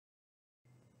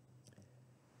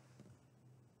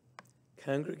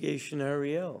Congregation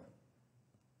Ariel,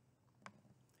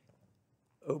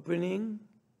 opening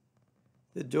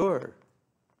the door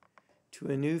to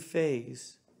a new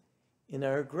phase in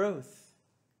our growth,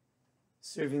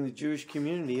 serving the Jewish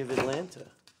community of Atlanta.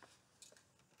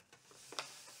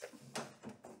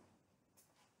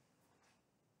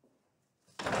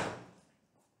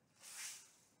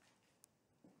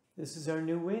 This is our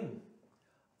new wing,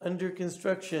 under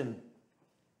construction,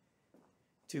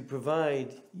 to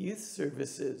provide youth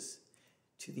services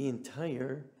to the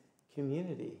entire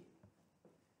community.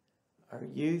 Our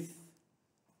youth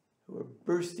who are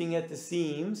bursting at the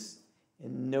seams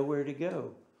and nowhere to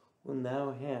go will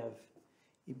now have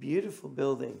a beautiful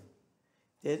building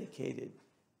dedicated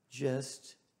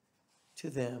just to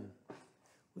them,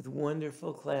 with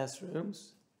wonderful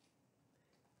classrooms,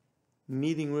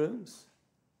 meeting rooms,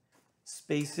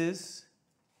 spaces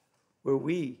where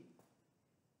we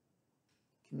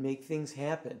can make things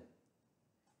happen,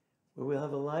 where we'll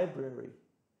have a library,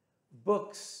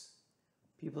 books,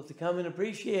 people to come and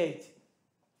appreciate,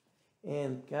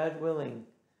 and, God willing,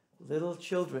 little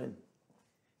children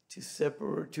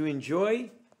to enjoy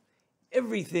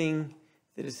everything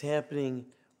that is happening,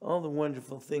 all the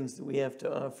wonderful things that we have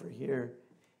to offer here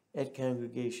at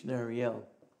Congregation Ariel.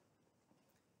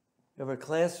 We have our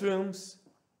classrooms,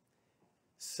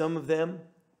 some of them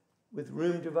with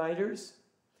room dividers,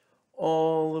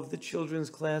 all of the children's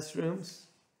classrooms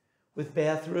with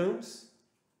bathrooms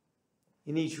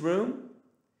in each room,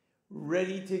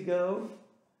 ready to go,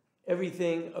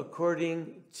 everything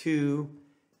according to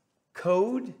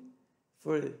code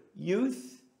for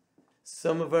youth.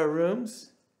 Some of our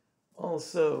rooms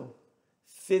also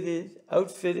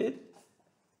outfitted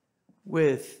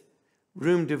with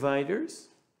room dividers,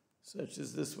 such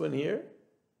as this one here,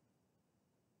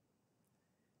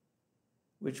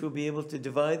 which will be able to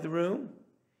divide the room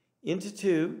into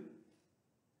two.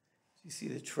 You see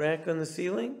the track on the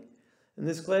ceiling? And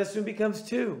this classroom becomes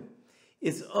two.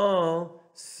 It's all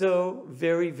so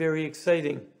very, very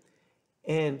exciting.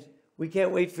 And we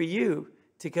can't wait for you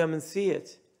to come and see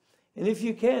it. And if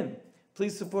you can,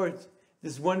 please support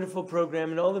this wonderful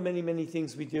program and all the many, many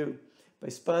things we do by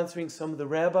sponsoring some of the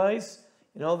rabbis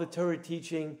and all the Torah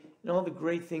teaching and all the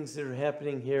great things that are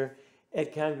happening here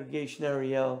at Congregation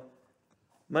Ariel.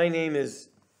 My name is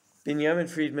Rabbi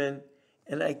Friedman,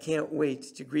 and I can't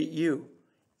wait to greet you,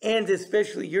 and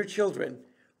especially your children,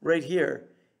 right here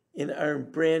in our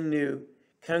brand new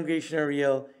Congregation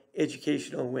Ariel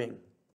Educational Wing.